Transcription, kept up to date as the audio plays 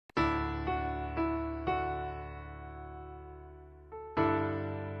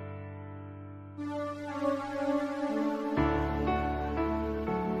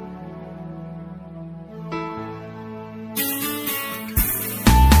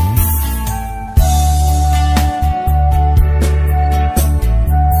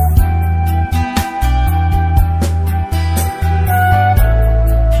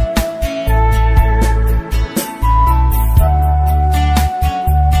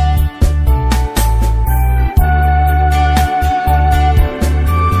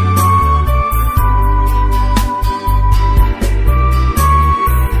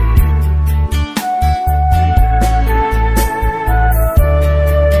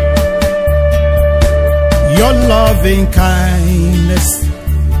loving kindness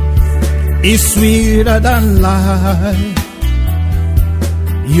is sweeter than life.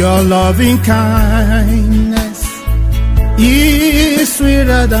 Your loving kindness is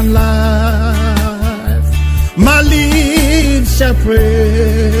sweeter than life. My lips shall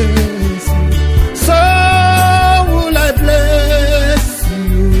praise you, so will I bless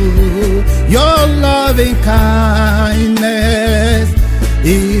you. Your loving kindness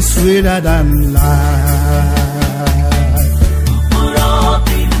is sweeter than life.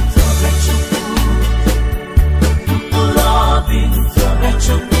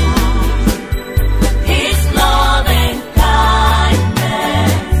 His love and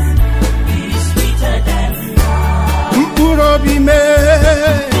kindness is sweeter than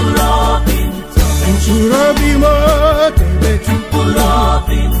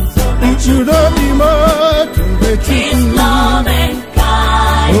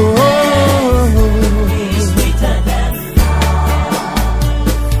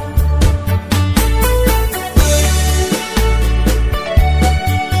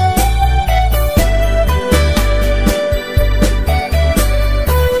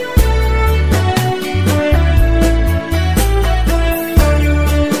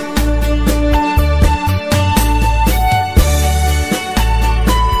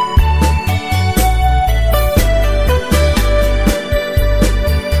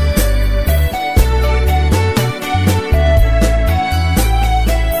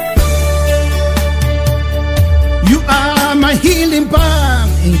healing balm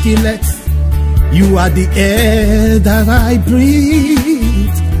in Gillette. You are the air that I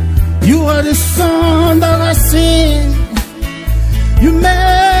breathe. You are the song that I sing. You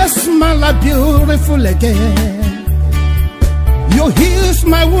make smile like beautiful again. You heal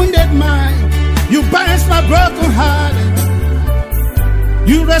my wounded mind. You bind my broken heart.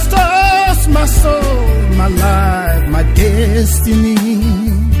 You restore my soul, my life, my destiny.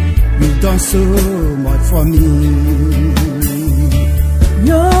 You've done so much for me.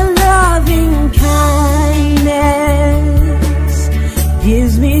 Your loving kindness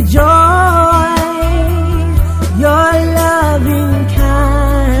gives me joy. Your loving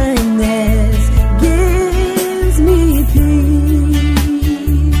kindness gives me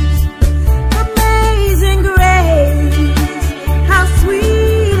peace. Amazing grace, how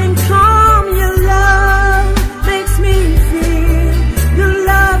sweet and calm your love makes me feel. Your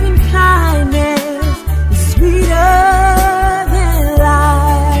loving kindness is sweeter.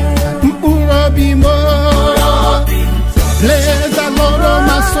 Bless the Lord of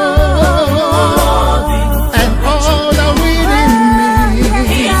my soul and all that within me.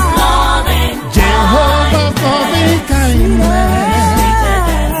 His loving Jehovah's loving kindness.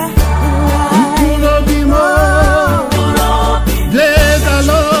 Bless the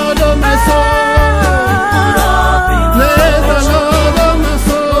Lord of my soul. Bless the Lord of my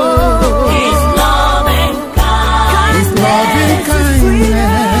soul. His loving kindness. His loving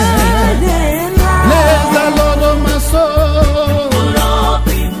kindness. Bless the Lord of my soul.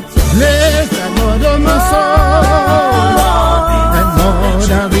 Bless the Lord of my soul, and Lord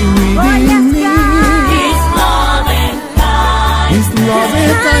that is within me. His loving kindness. His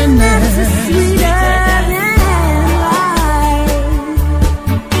loving kindness.